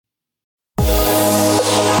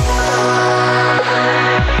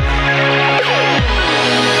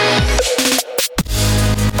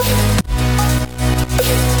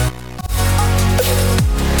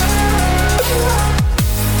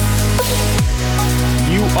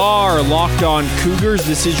are Locked On Cougars.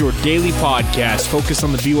 This is your daily podcast focused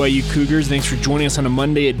on the BYU Cougars. Thanks for joining us on a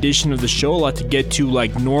Monday edition of the show. A lot to get to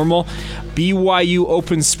like normal. BYU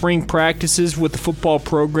opens spring practices with the football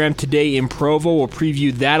program today in Provo. We'll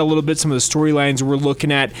preview that a little bit, some of the storylines we're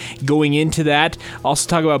looking at going into that. Also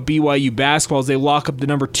talk about BYU basketball as they lock up the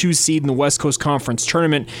number 2 seed in the West Coast Conference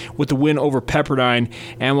Tournament with the win over Pepperdine.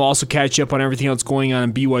 And we'll also catch up on everything else going on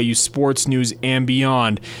in BYU sports news and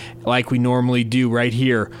beyond, like we normally do right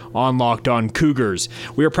here on Locked On Cougars.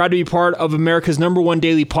 We are proud to be part of America's #1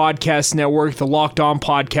 daily podcast network, the Locked On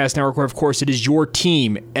Podcast Network, where, of course, it is your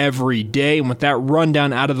team every day. And with that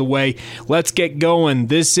rundown out of the way, let's get going.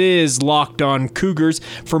 This is Locked On Cougars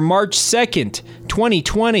for March 2nd,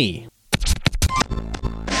 2020.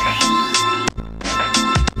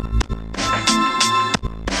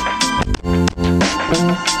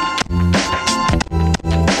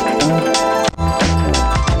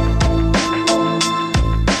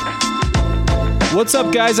 What's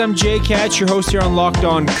up, guys? I'm Jay Katz, your host here on Locked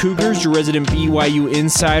On Cougars, your resident BYU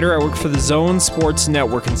insider. I work for the Zone Sports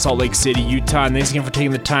Network in Salt Lake City, Utah, and thanks again for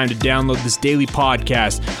taking the time to download this daily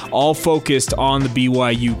podcast, all focused on the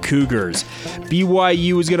BYU Cougars.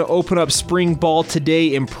 BYU is going to open up spring ball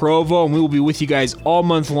today in Provo, and we will be with you guys all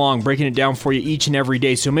month long, breaking it down for you each and every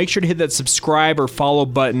day. So make sure to hit that subscribe or follow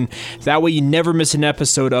button. That way you never miss an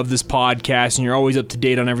episode of this podcast, and you're always up to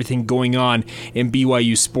date on everything going on in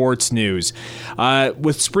BYU sports news.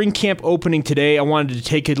 With spring camp opening today, I wanted to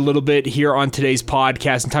take it a little bit here on today's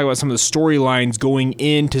podcast and talk about some of the storylines going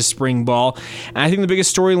into spring ball. And I think the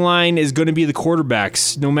biggest storyline is going to be the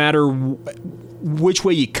quarterbacks. No matter which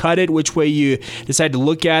way you cut it, which way you decide to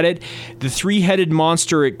look at it, the three-headed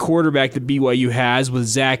monster at quarterback that BYU has with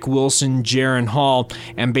Zach Wilson, Jaren Hall,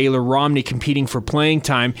 and Baylor Romney competing for playing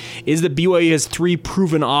time is that BYU has 3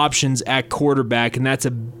 proven options at quarterback, and that's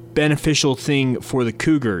a beneficial thing for the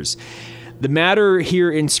Cougars. The matter here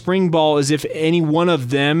in spring ball is if any one of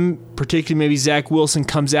them, particularly maybe Zach Wilson,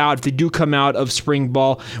 comes out, if they do come out of spring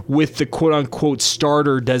ball with the quote-unquote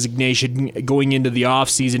starter designation going into the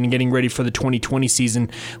offseason and getting ready for the 2020 season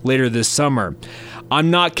later this summer. I'm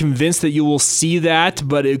not convinced that you will see that,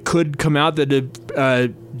 but it could come out that a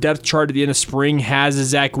depth chart at the end of spring has a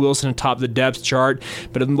Zach Wilson atop the depth chart,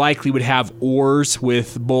 but it likely would have oars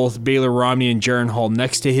with both Baylor Romney and Jaren Hall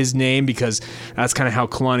next to his name because that's kind of how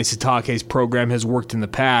Kalani Sitake's program has worked in the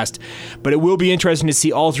past. But it will be interesting to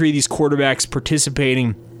see all 3 of these quarterbacks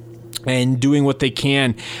participating and doing what they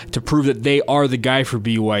can to prove that they are the guy for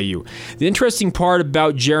BYU. The interesting part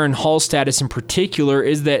about Jaren Hall's status in particular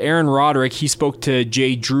is that Aaron Roderick, he spoke to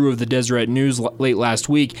Jay Drew of the Deseret News late last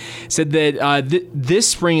week, said that this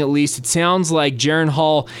spring at least, it sounds like Jaren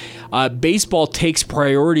Hall, baseball takes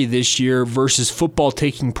priority this year versus football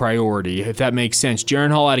taking priority, if that makes sense.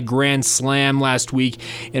 Jaren Hall had a grand slam last week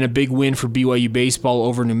in a big win for BYU baseball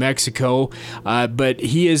over New Mexico, but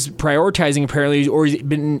he is prioritizing apparently, or he's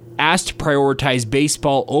been asked to prioritize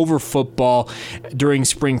baseball over football during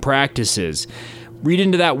spring practices. Read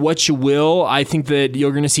into that what you will. I think that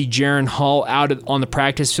you're going to see Jaren Hall out on the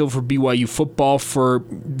practice field for BYU football for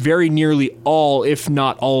very nearly all, if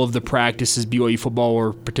not all, of the practices BYU football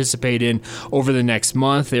will participate in over the next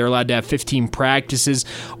month. They're allowed to have 15 practices.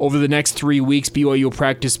 Over the next 3 weeks, BYU will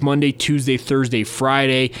practice Monday, Tuesday, Thursday,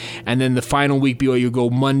 Friday, and then the final week BYU will go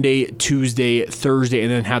Monday, Tuesday, Thursday,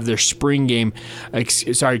 and then have their spring game.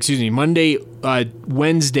 Monday,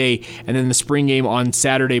 Wednesday, and then the spring game on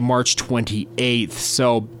Saturday, March 28th.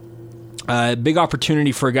 So big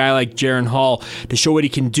opportunity for a guy like Jaren Hall to show what he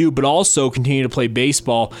can do, but also continue to play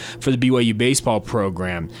baseball for the BYU baseball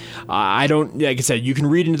program. Like I said, you can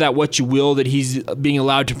read into that what you will, that he's being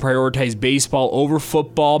allowed to prioritize baseball over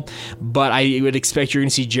football, but I would expect you're going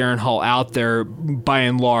to see Jaren Hall out there by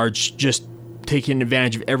and large just taking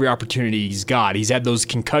advantage of every opportunity he's got. He's had those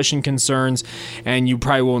concussion concerns, and you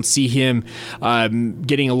probably won't see him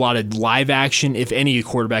getting a lot of live action. If any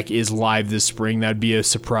quarterback is live this spring, that'd be a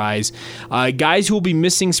surprise. Guys who will be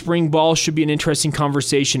missing spring ball should be an interesting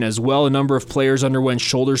conversation as well. A number of players underwent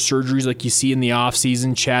shoulder surgeries like you see in the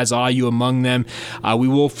offseason, Chaz Ayu among them. We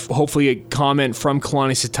will hopefully get comment from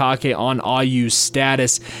Kalani Sitake on Ayu's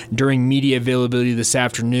status during media availability this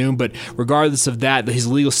afternoon, but regardless of that, his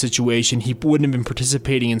legal situation, he would wouldn't have been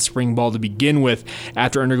participating in spring ball to begin with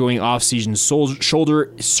after undergoing offseason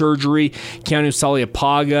shoulder surgery. Keanu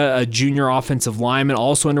Saliapaga, a junior offensive lineman,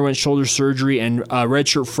 also underwent shoulder surgery, and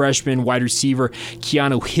redshirt freshman wide receiver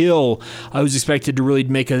Keanu Hill, who's expected to really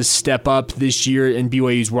make a step up this year in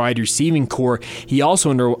BYU's wide receiving core. He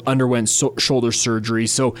also underwent shoulder surgery.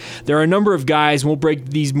 So there are a number of guys, and we'll break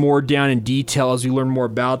these more down in detail as we learn more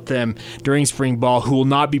about them during spring ball, who will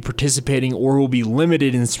not be participating or will be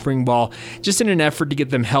limited in spring ball, just in an effort to get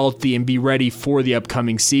them healthy and be ready for the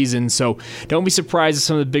upcoming season. So don't be surprised if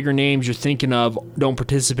some of the bigger names you're thinking of don't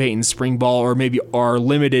participate in spring ball, or maybe are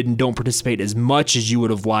limited and don't participate as much as you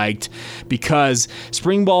would have liked, because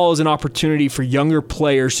spring ball is an opportunity for younger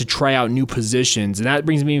players to try out new positions. And that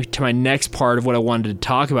brings me to my next part of what I wanted to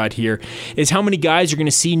talk about here, is how many guys are going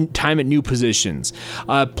to see time at new positions.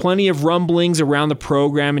 Plenty of rumblings around the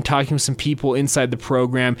program and talking with some people inside the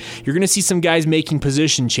program. You're going to see some guys making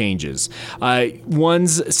position changes.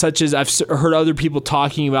 Ones such as I've heard other people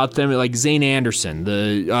talking about them, like Zane Anderson,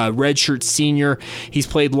 the redshirt senior. He's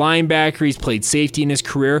played linebacker. He's played safety in his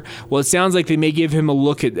career. Well, it sounds like they may give him a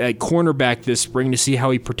look at cornerback this spring to see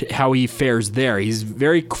how he fares there. He's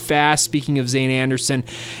very fast. Speaking of Zane Anderson,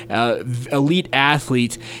 elite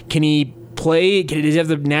athlete. Can he play? Does he have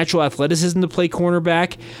the natural athleticism to play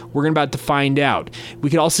cornerback? We're about to find out. We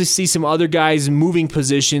could also see some other guys moving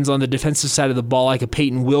positions on the defensive side of the ball, like a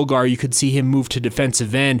Peyton Wilgar. You could see him move to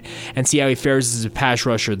defensive end and see how he fares as a pass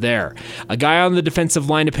rusher there. A guy on the defensive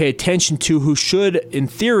line to pay attention to, who should, in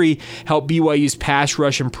theory, help BYU's pass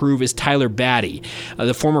rush improve, is Tyler Batty.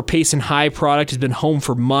 The former Payson High product has been home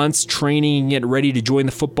for months, training and getting ready to join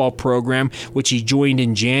the football program, which he joined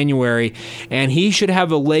in January, and he should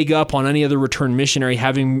have a leg up on any other return missionary,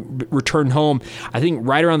 having returned home, I think,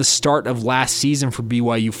 right around the start of last season for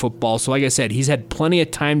BYU football. So like I said, he's had plenty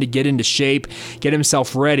of time to get into shape, get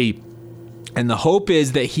himself ready. And the hope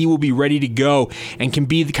is that he will be ready to go and can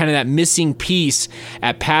be the kind of that missing piece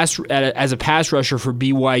as a pass rusher for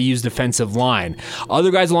BYU's defensive line.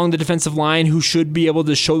 Other guys along the defensive line who should be able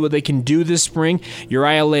to show what they can do this spring: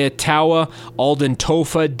 Uriah Leatawa, Alden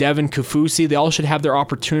Tofa, Devin Kafusi. They all should have their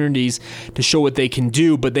opportunities to show what they can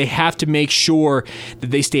do, but they have to make sure that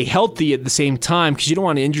they stay healthy at the same time, because you don't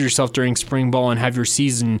want to injure yourself during spring ball and have your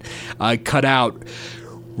season cut out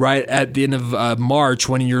right at the end of March,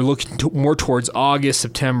 when you're looking more towards August,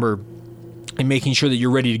 September, and making sure that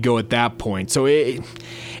you're ready to go at that point. So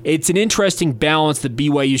it's an interesting balance that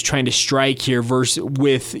BYU is trying to strike here,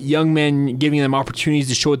 with young men, giving them opportunities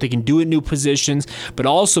to show what they can do at new positions, but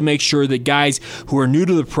also make sure that guys who are new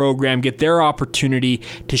to the program get their opportunity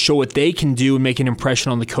to show what they can do and make an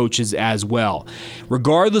impression on the coaches as well.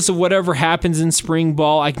 Regardless of whatever happens in spring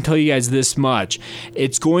ball, I can tell you guys this much: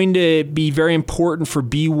 it's going to be very important for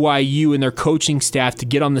BYU and their coaching staff to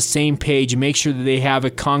get on the same page and make sure that they have a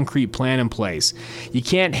concrete plan in place. You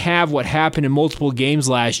can't have what happened in multiple games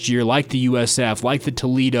last year, like the USF, like the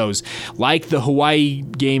Toledos, like the Hawaii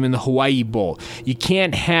game and the Hawaii Bowl. You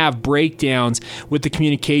can't have breakdowns with the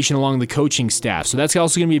communication along the coaching staff. So that's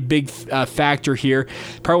also going to be a big factor here.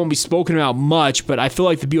 Probably won't be spoken about much, but I feel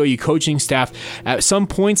like the BYU coaching staff at some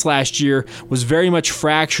points last year was very much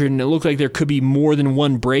fractured, and it looked like there could be more than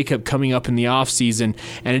one breakup coming up in the offseason,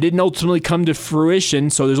 and it didn't ultimately come to fruition.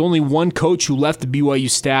 So there's only one coach who left the BYU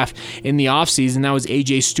staff in the offseason. That was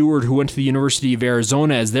A.J. Stewart, who went to the University of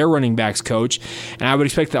Arizona as their running backs coach. And I would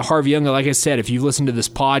expect that Harvey Unga, like I said, if you've listened to this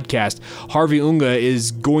podcast, Harvey Unga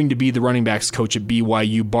is going to be the running backs coach at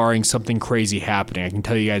BYU, barring something crazy happening. I can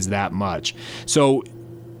tell you guys that much. So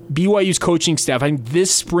BYU's coaching staff, I think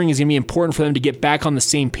this spring is going to be important for them to get back on the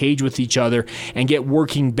same page with each other and get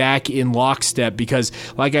working back in lockstep, because,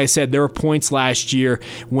 like I said, there were points last year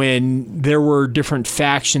when there were different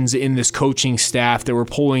factions in this coaching staff that were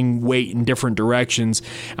pulling weight in different directions.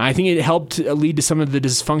 And I think it helped lead to some of the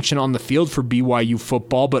dysfunction on the field for BYU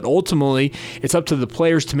football, but ultimately it's up to the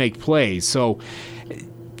players to make plays. So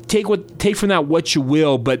take from that what you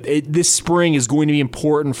will, but this spring is going to be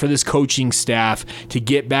important for this coaching staff to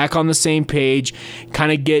get back on the same page,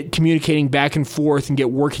 kind of get communicating back and forth and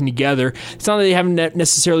get working together. It's not that they haven't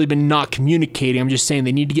necessarily been not communicating. I'm just saying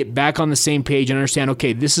they need to get back on the same page and understand,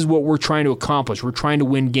 okay, this is what we're trying to accomplish. We're trying to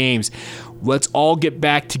win games. Let's all get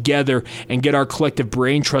back together and get our collective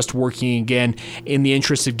brain trust working again in the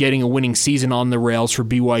interest of getting a winning season on the rails for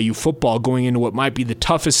BYU football going into what might be the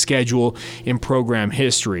toughest schedule in program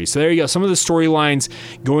history. series. So there you go. Some of the storylines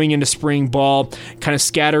going into spring ball, kind of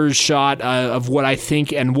scattershot of what I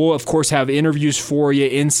think, and we'll of course have interviews for you,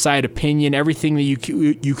 inside opinion, everything that you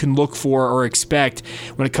can look for or expect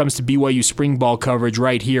when it comes to BYU spring ball coverage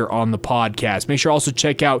right here on the podcast. Make sure also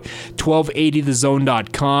check out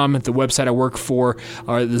 1280thezone.com, the website I work for,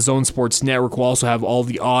 the Zone Sports Network. Will also have all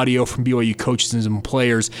the audio from BYU coaches and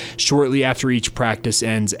players shortly after each practice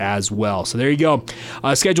ends as well. So there you go.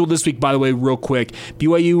 Scheduled this week, by the way, real quick.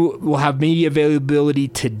 BYU will have media availability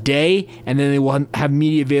today, and then they will have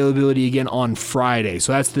media availability again on Friday.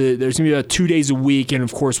 So there's going to be about 2 days a week, and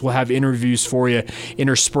of course we'll have interviews for you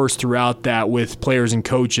interspersed throughout that with players and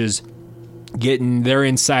coaches, getting their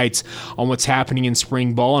insights on what's happening in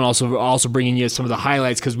spring ball, and also bringing you some of the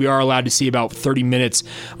highlights, because we are allowed to see about 30 minutes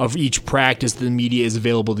of each practice that the media is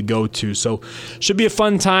available to go to. So should be a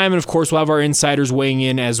fun time, and of course we'll have our insiders weighing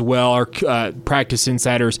in as well, our practice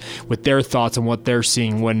insiders with their thoughts on what they're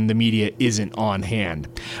seeing when the media isn't on hand.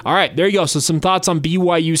 All right, there you go. So some thoughts on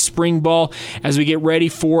BYU spring ball as we get ready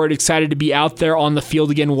for it. Excited to be out there on the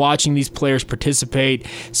field again, watching these players participate.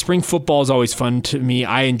 Spring football is always fun to me.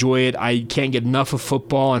 I enjoy it. I can't get enough of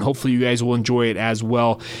football, and hopefully you guys will enjoy it as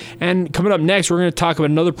well. And coming up next, we're going to talk about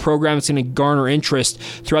another program that's going to garner interest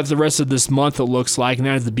throughout the rest of this month, it looks like, and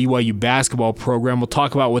that is the BYU basketball program. We'll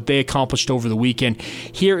talk about what they accomplished over the weekend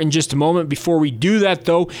here in just a moment. Before we do that,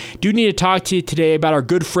 though, do need to talk to you today about our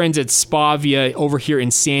good friends at Spavia over here in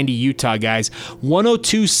Sandy, Utah, guys.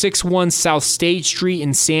 10261 South State Street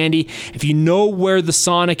in Sandy. If you know where the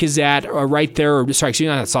Sonic is at, right there,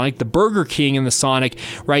 not Sonic, the Burger King and the Sonic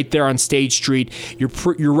right there on State Street,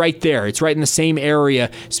 you're right there. It's right in the same area,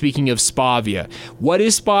 speaking of Spavia. What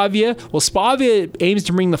is Spavia? Well, Spavia aims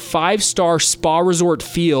to bring the 5-star spa resort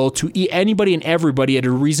feel to anybody and everybody at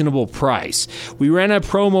a reasonable price. We ran a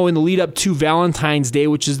promo in the lead up to Valentine's Day,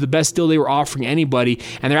 which is the best deal they were offering anybody,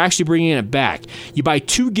 and they're actually bringing it back. You buy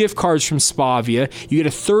 2 gift cards from Spavia, you get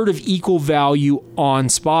a third of equal value on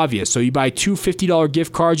Spavia. So you buy 2 $50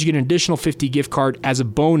 gift cards, you get an additional $50 gift card as a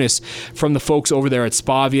bonus from the folks over there at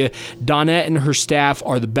Spavia. Donette and her staff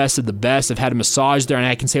are the best of the best. I've had a massage there, and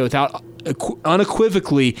I can say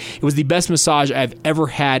unequivocally, it was the best massage I've ever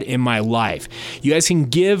had in my life. You guys can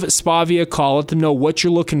give Spavia a call, let them know what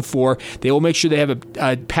you're looking for. They will make sure they have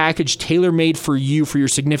a package tailor-made for you, for your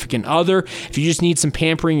significant other. If you just need some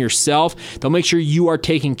pampering yourself, they'll make sure you are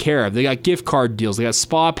taken care of. They got gift card deals, they got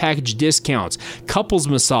spa package discounts, couples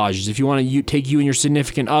massages. If you want to take you and your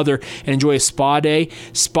significant other and enjoy a spa day,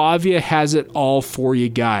 Spavia has it all for you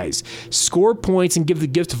guys. Score points and give the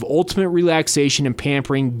gift of ultimate relaxation and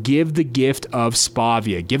pampering. Give the gift of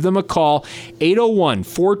Spavia. Give them a call,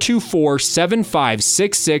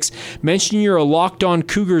 801-424-7566. Mention you're a Locked On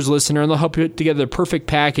Cougars listener, and they'll help you put together the perfect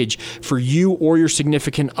package for you or your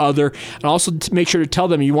significant other. And also make sure to tell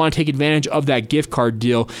them you want to take advantage of that gift card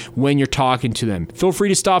deal when you're talking to them. Feel free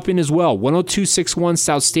to stop in as well, 10261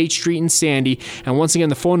 South State Street in Sandy. And once again,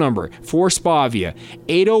 the phone number for Spavia,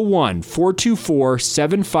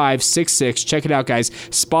 801-424-7566. Check it out, guys.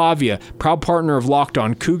 Spavia, proud partner of Locked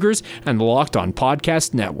On Cougars and the Locked On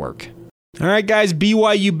Podcast Network. All right, guys,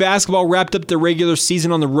 BYU basketball wrapped up the regular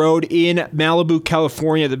season on the road in Malibu,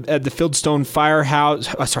 California at the Firestone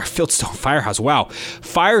Fieldhouse. Wow.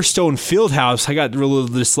 Firestone Fieldhouse. I got a little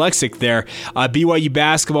dyslexic there. BYU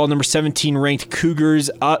basketball, number 17 ranked Cougars,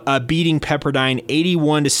 beating Pepperdine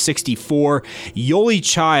 81-64. Yoli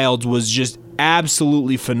Childs was just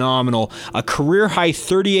absolutely phenomenal. A career-high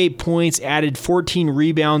 38 points, added 14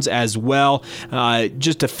 rebounds as well.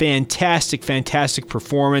 Just a fantastic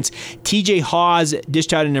performance. TJ Haws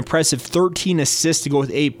dished out an impressive 13 assists to go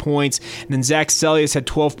with 8 points. And then Zach Sellius had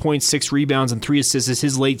 12.6 rebounds and 3 assists as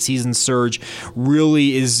his late season surge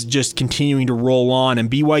really is just continuing to roll on.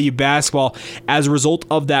 And BYU basketball, as a result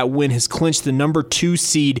of that win, has clinched the number 2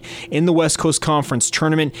 seed in the West Coast Conference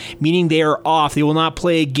tournament, meaning they are off. They will not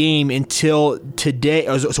play a game until today,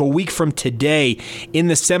 so a week from today, in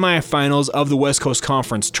the semifinals of the West Coast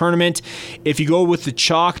Conference tournament. If you go with the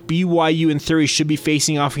chalk, BYU in theory should be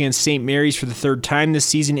facing off against St. Mary's for the 3rd time this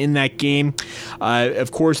season in that game.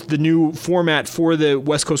 Of course, the new format for the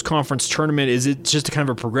West Coast Conference tournament is it's just a kind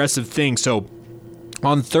of a progressive thing. So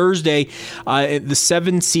on Thursday, the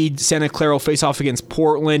 7-seed Santa Clara will face off against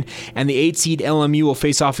Portland, and the 8-seed LMU will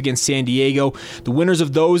face off against San Diego. The winners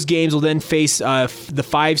of those games will then face the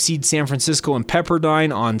 5-seed San Francisco and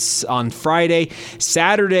Pepperdine on Friday.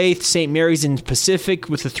 Saturday, St. Mary's and Pacific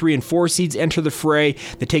with the 3 and 4 seeds enter the fray.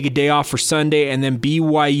 They take a day off for Sunday, and then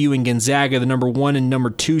BYU and Gonzaga, the number 1 and number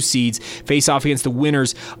 2 seeds, face off against the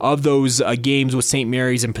winners of those games with St.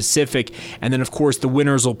 Mary's and Pacific. And then, of course, the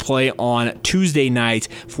winners will play on Tuesday night tonight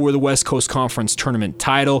for the West Coast Conference Tournament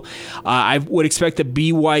title. I would expect that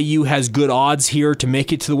BYU has good odds here to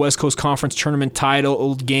make it to the West Coast Conference Tournament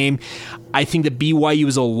title game. I think that BYU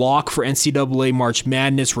is a lock for NCAA March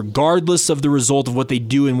Madness, regardless of the result of what they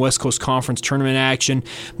do in West Coast Conference Tournament action.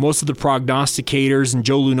 Most of the prognosticators, and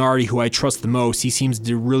Joe Lunardi, who I trust the most, he seems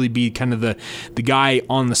to really be kind of the guy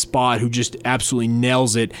on the spot who just absolutely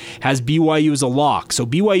nails it, has BYU as a lock. So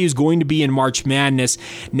BYU is going to be in March Madness.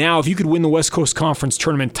 Now, if you could win the West Coast Conference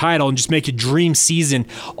Tournament title and just make a dream season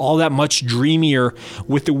all that much dreamier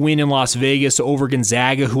with the win in Las Vegas over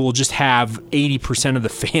Gonzaga, who will just have 80% of the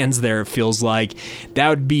fans there, it feels like, that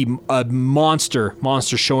would be a monster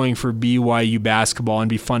showing for BYU basketball and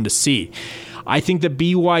be fun to see. I think that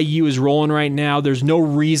BYU is rolling right now. There's no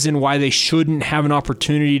reason why they shouldn't have an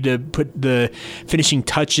opportunity to put the finishing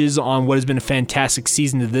touches on what has been a fantastic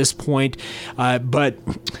season to this point. But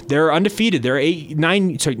they're undefeated. They're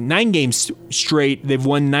 9 games straight. They've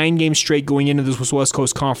won 9 games straight going into this West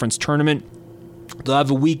Coast Conference tournament. They'll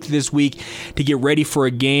have a week this week to get ready for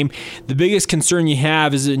a game. The biggest concern you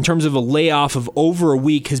have is in terms of a layoff of over a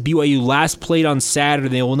week, because BYU last played on Saturday.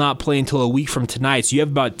 They will not play until a week from tonight. So you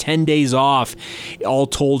have about 10 days off, all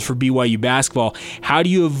told, for BYU basketball. How do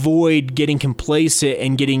you avoid getting complacent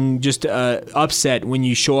and getting just upset when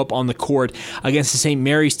you show up on the court against the St.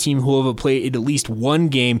 Mary's team, who will have played at least one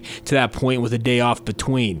game to that point with a day off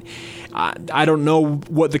between? I don't know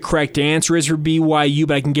what the correct answer is for BYU,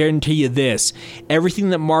 but I can guarantee you this. Everything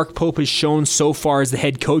that Mark Pope has shown so far as the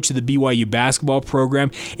head coach of the BYU basketball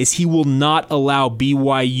program is he will not allow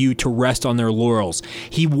BYU to rest on their laurels.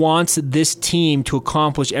 He wants this team to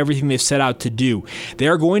accomplish everything they've set out to do. They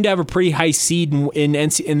are going to have a pretty high seed in the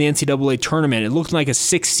NCAA tournament. It looks like a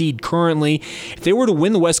 6th seed currently. If they were to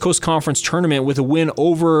win the West Coast Conference tournament with a win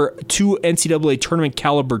over 2 NCAA tournament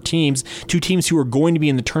caliber teams, 2 teams who are going to be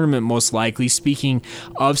in the tournament most likely, speaking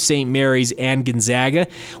of St. Mary's and Gonzaga,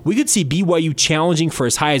 we could see BYU challenging for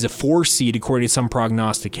as high as a 4 seed, according to some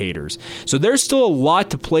prognosticators. So there's still a lot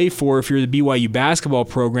to play for if you're the BYU basketball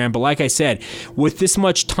program, but like I said, with this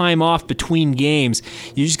much time off between games,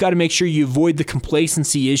 you just got to make sure you avoid the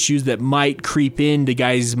complacency issues that might creep into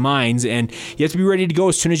guys' minds, and you have to be ready to go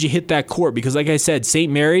as soon as you hit that court, because like I said,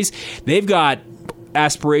 St. Mary's, they've got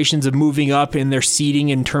aspirations of moving up in their seeding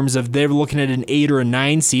in terms of they're looking at an 8 or a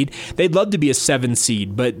 9 seed. They'd love to be a 7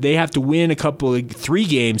 seed, but they have to win 3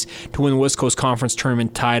 games to win the West Coast Conference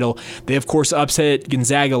Tournament title. They, of course, upset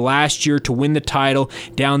Gonzaga last year to win the title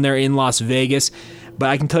down there in Las Vegas. But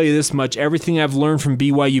I can tell you this much, everything I've learned from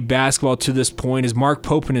BYU basketball to this point is Mark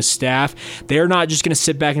Pope and his staff, they're not just going to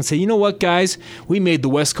sit back and say, you know what, guys, we made the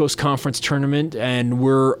West Coast Conference tournament and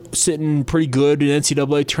we're sitting pretty good in the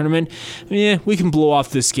NCAA tournament. Yeah, we can blow off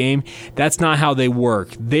this game. That's not how they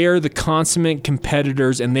work. They're the consummate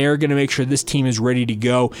competitors, and they're going to make sure this team is ready to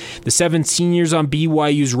go. The 7 seniors on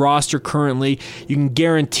BYU's roster currently, you can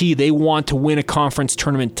guarantee they want to win a conference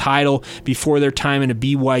tournament title before their time in a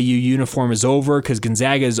BYU uniform is over, because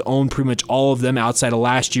Gonzaga has owned pretty much all of them outside of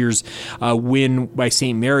last year's win by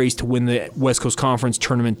St. Mary's to win the West Coast Conference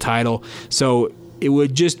tournament title. So it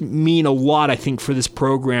would just mean a lot, I think, for this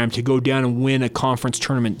program to go down and win a conference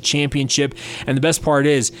tournament championship. And the best part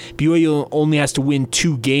is BYU only has to win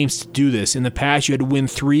 2 games to do this. In the past, you had to win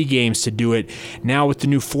 3 games to do it. Now, with the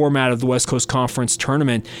new format of the West Coast Conference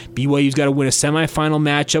tournament, BYU's got to win a semifinal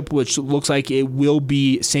matchup, which looks like it will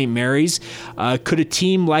be St. Mary's. Could a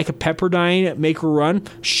team like a Pepperdine make a run?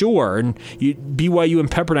 Sure. And BYU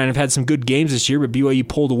and Pepperdine have had some good games this year, but BYU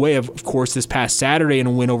pulled away, of course, this past Saturday in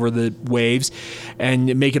a win over the Waves,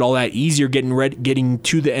 and make it all that easier getting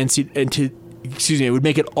to the it would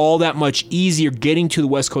make it all that much easier getting to the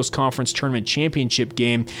West Coast Conference Tournament Championship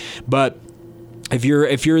game. But if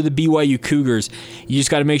you're the BYU Cougars, you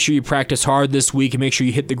just got to make sure you practice hard this week and make sure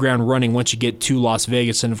you hit the ground running once you get to Las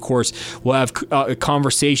Vegas. And of course, we'll have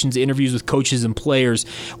conversations, interviews with coaches and players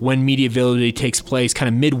when media availability takes place.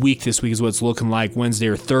 Kind of midweek this week is what it's looking like. Wednesday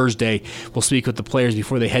or Thursday, we'll speak with the players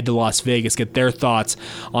before they head to Las Vegas, get their thoughts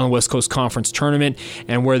on the West Coast Conference Tournament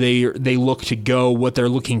and where they look to go, what they're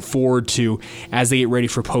looking forward to as they get ready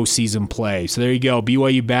for postseason play. So there you go,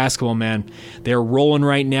 BYU basketball, man. They're rolling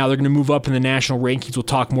right now. They're going to move up in the national rankings. We'll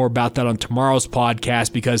talk more about that on tomorrow's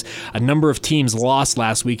podcast, because a number of teams lost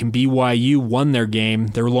last week and BYU won their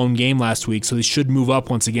lone game last week, so they should move up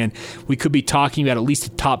once again. We could be talking about at least a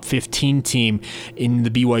top 15 team in the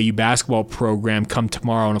BYU basketball program come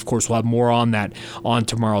tomorrow, and of course we'll have more on that on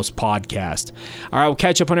tomorrow's podcast. All right, we'll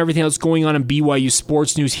catch up on everything that's going on in BYU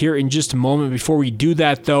sports news here in just a moment. Before we do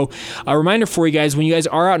that, though, a reminder for you guys, when you guys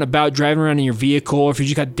are out and about driving around in your vehicle, or if you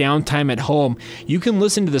just got downtime at home, you can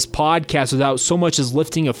listen to this podcast without so much as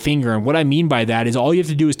lifting a finger. And what I mean by that is all you have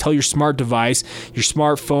to do is tell your smart device, your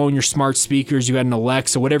smartphone, your smart speakers, you got an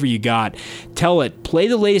Alexa, whatever you got, tell it, play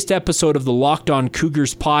the latest episode of the Locked On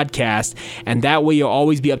Cougars podcast, and that way you'll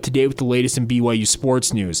always be up to date with the latest in BYU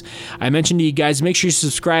sports news. I mentioned to you guys, make sure you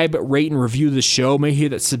subscribe, rate, and review the show. Make sure you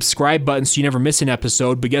hit that subscribe button so you never miss an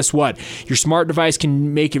episode. But guess what? Your smart device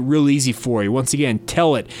can make it real easy for you. Once again,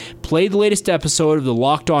 tell it, play the latest episode of the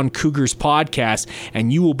Locked On Cougars podcast,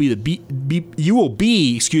 and you will be the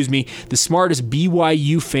smartest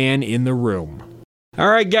BYU fan in the room. All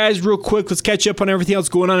right, guys, real quick, let's catch up on everything else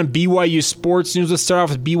going on in BYU sports news. Let's start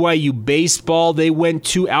off with BYU baseball. They went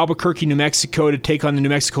to Albuquerque, New Mexico to take on the New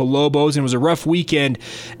Mexico Lobos, and it was a rough weekend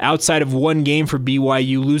outside of one game for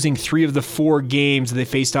BYU, losing 3 of the 4 games that they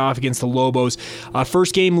faced off against the Lobos.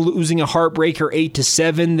 First game losing a heartbreaker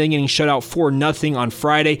 8-7, then getting shut out 4-0 on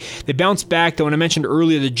Friday. They bounced back, though, and I mentioned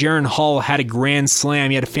earlier that Jaron Hall had a grand slam.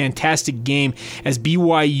 He had a fantastic game as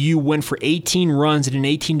BYU went for 18 runs and an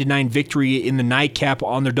 18-9 victory in the nightcap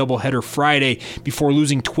on their doubleheader Friday before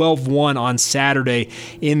losing 12-1 on Saturday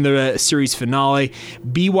in the series finale.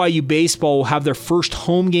 BYU baseball will have their first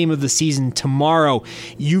home game of the season tomorrow.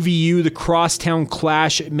 UVU, the crosstown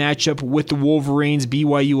clash matchup with the Wolverines.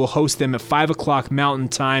 BYU will host them at 5 o'clock Mountain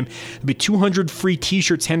Time. There'll be 200 free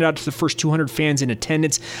t-shirts handed out to the first 200 fans in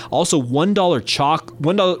attendance. Also $1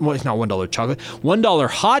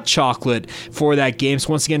 hot chocolate for that game.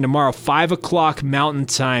 So once again, tomorrow, 5 o'clock Mountain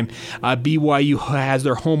Time, BYU has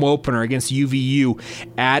their home opener against UVU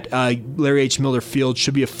at Larry H. Miller Field.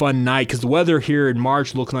 Should be a fun night because the weather here in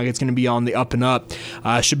March looking like it's going to be on the up and up.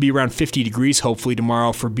 Should be around 50 degrees hopefully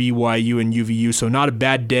tomorrow for BYU and UVU. So not a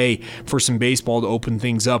bad day for some baseball to open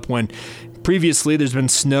things up when previously there's been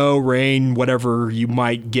snow, rain, whatever you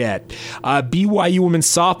might get. BYU women's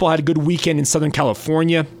softball had a good weekend in Southern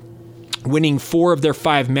California, winning 4 of their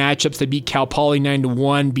 5 matchups. They beat Cal Poly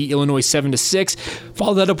 9-1, beat Illinois 7-6,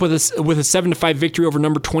 followed that up with a 7-5 victory over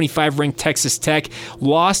number 25 ranked Texas Tech,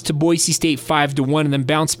 lost to Boise State 5-1, and then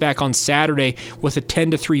bounced back on Saturday with a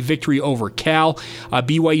 10-3 victory over Cal.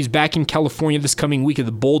 BYU's back in California this coming week at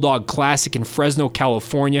the Bulldog Classic in Fresno,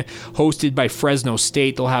 California, hosted by Fresno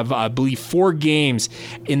State. They'll have, I believe, 4 games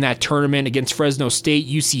in that tournament against Fresno State,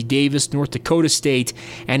 UC Davis, North Dakota State,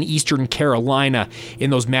 and Eastern Carolina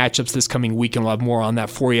in those matchups this coming weekend. We'll have more on that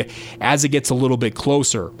for you as it gets a little bit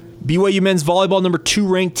closer. BYU men's volleyball, number 2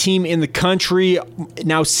 ranked team in the country,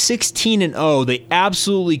 now 16-0. They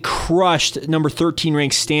absolutely crushed number 13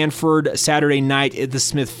 ranked Stanford Saturday night at the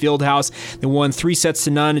Smith Fieldhouse. They won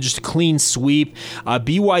 3-0 and just a clean sweep.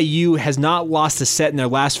 BYU has not lost a set in their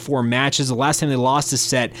last 4 matches. The last time they lost a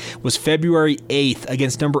set was February 8th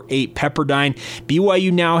against number 8 Pepperdine.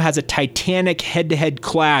 BYU now has a titanic head-to-head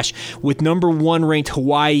clash with number 1 ranked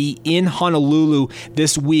Hawaii in Honolulu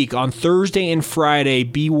this week. On Thursday and Friday,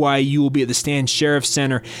 BYU will be at the Stan Sheriff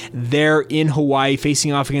Center there in Hawaii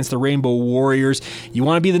facing off against the Rainbow Warriors. You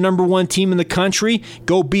want to be the number 1 team in the country?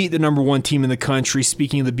 Go beat the number 1 team in the country.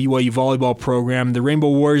 Speaking of the BYU volleyball program, the Rainbow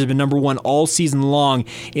Warriors have been number 1 all season long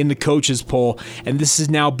in the coaches poll, and this is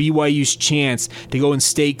now BYU's chance to go and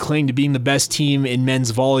stake claim to being the best team in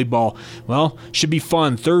men's volleyball. Well, should be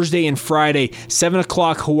fun. Thursday and Friday, 7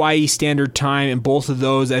 o'clock Hawaii Standard Time, and both of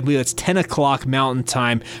those, I believe that's 10 o'clock Mountain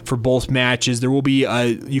Time for both matches. There will be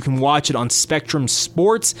you can watch it on Spectrum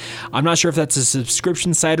Sports. I'm not sure if that's a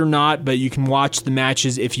subscription site or not, but you can watch the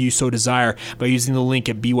matches if you so desire by using the link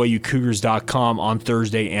at BYUCougars.com on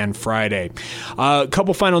Thursday and Friday. A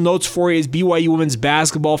couple final notes for you is BYU women's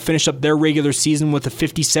basketball finished up their regular season with a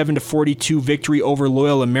 57-42 victory over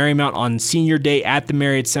Loyola Marymount on Senior Day at the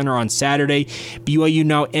Marriott Center on Saturday. BYU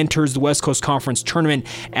now enters the West Coast Conference Tournament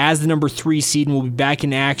as the number 3 seed and will be back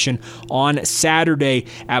in action on Saturday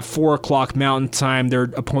at 4 o'clock Mountain Time. Their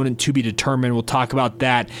opponent to be determined. We'll talk about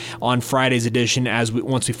that on Friday's edition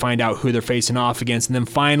once we find out who they're facing off against. And then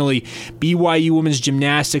finally, BYU women's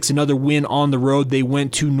gymnastics, another win on the road. They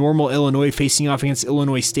went to Normal, Illinois, facing off against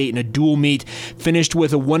Illinois State in a dual meet. Finished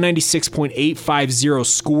with a 196.850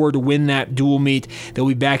 score to win that dual meet. They'll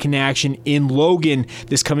be back in action in Logan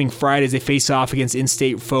this coming Friday as they face off against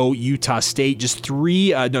in-state foe Utah State. Just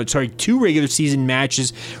 2 regular season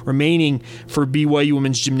matches remaining for BYU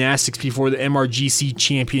women's gymnastics before the MRGC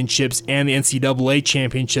championships and the NCAA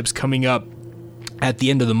championships coming up at the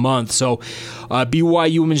end of the month. So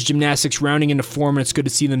BYU women's gymnastics rounding into form, and it's good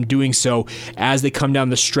to see them doing so as they come down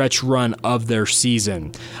the stretch run of their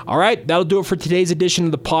season. All right, that'll do it for today's edition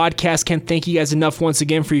of the podcast. Can't thank you guys enough once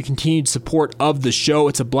again for your continued support of the show.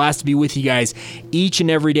 It's a blast to be with you guys each and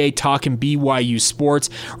every day talking BYU sports.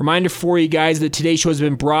 Reminder for you guys that today's show has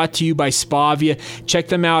been brought to you by Spavia. Check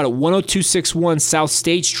them out at 10261 South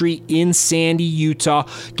State Street in Sandy, Utah.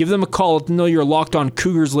 Give them a call. Let them know you're a Locked On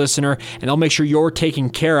Cougars listener, and they'll make sure you're taken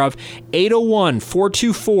care of.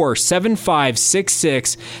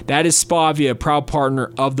 801-424-7566. That is Spavia, a proud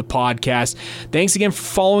partner of the podcast. Thanks again for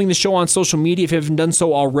following the show on social media. If you haven't done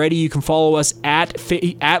so already, you can follow us at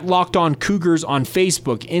Locked On Cougars on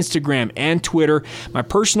Facebook, Instagram, and Twitter. My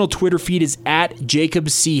personal Twitter feed is at Jacob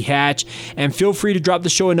C. Hatch, and feel free to drop the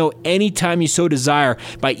show a note anytime you so desire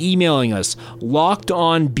by emailing us,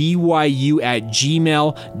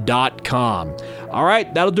 lockedonbyu@gmail.com. All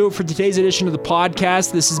right, that'll do it for today's edition of the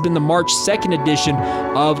podcast. This has been the March 2nd edition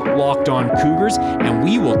of Locked On Cougars, and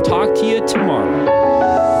we will talk to you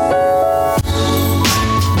tomorrow.